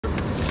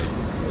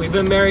We've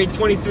been married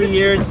 23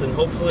 years, and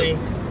hopefully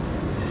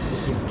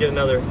we can get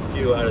another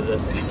few out of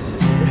this.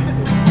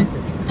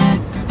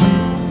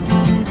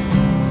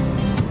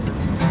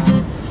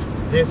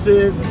 This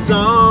is a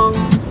song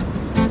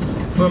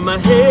for my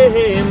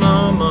hey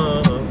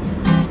mama,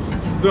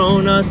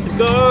 grown us a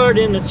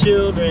garden of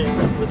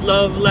children with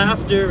love,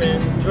 laughter,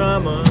 and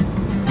drama.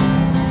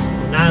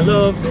 And I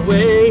love the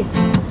way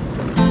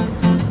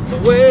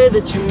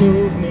that you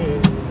move me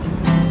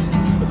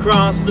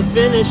across the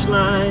finish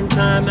line,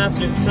 time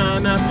after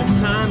time after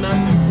time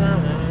after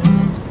time.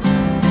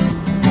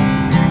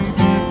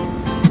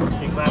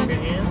 Can you clap your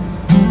hands?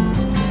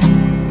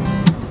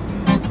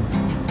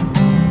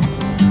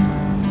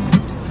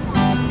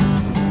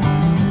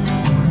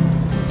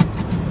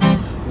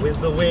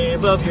 With the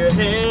wave of your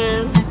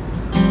hand,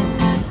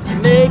 you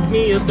make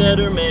me a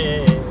better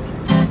man.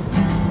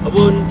 I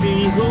wouldn't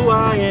be who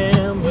I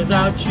am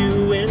without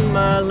you in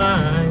my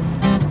life.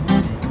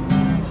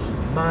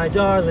 My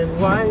darling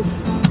wife,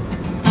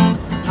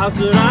 how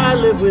could I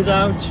live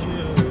without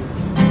you?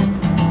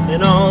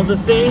 And all the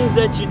things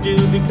that you do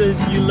because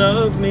you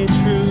love me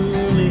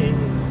truly.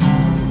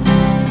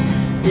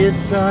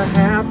 It's a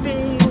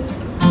happy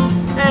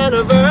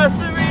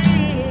anniversary.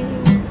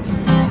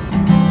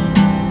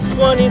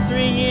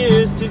 23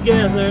 years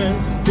together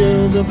and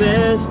still the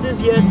best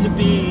is yet to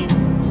be.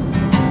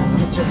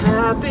 Such a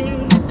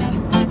happy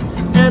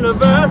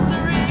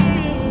anniversary.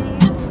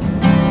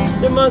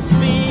 There must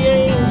be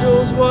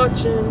angels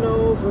watching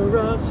over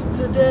us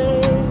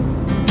today.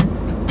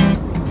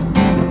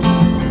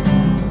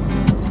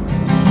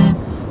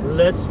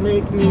 Let's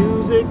make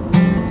music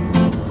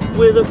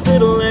with a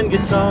fiddle and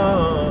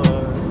guitar.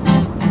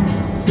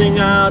 Sing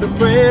out a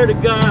prayer to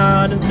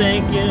God and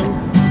thank Him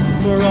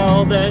for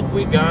all that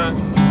we got.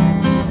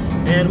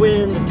 And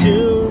when the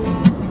tune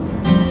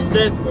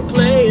that we're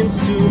playing's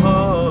too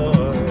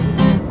hard,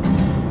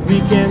 we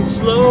can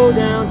slow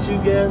down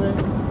together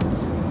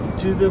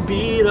to the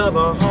beat of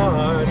our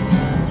hearts.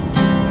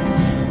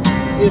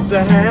 It's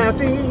a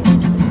happy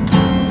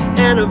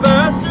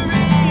anniversary.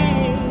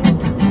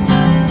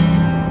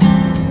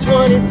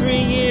 23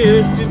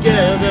 years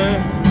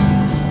together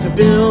to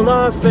build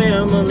our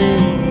family.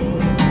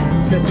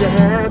 Such a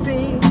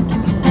happy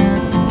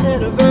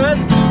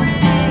anniversary.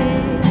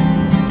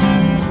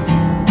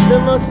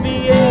 There must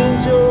be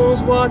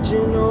angels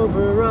watching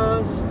over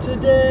us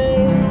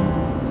today.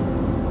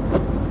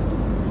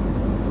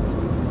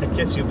 I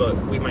kiss you, but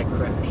we might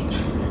crash.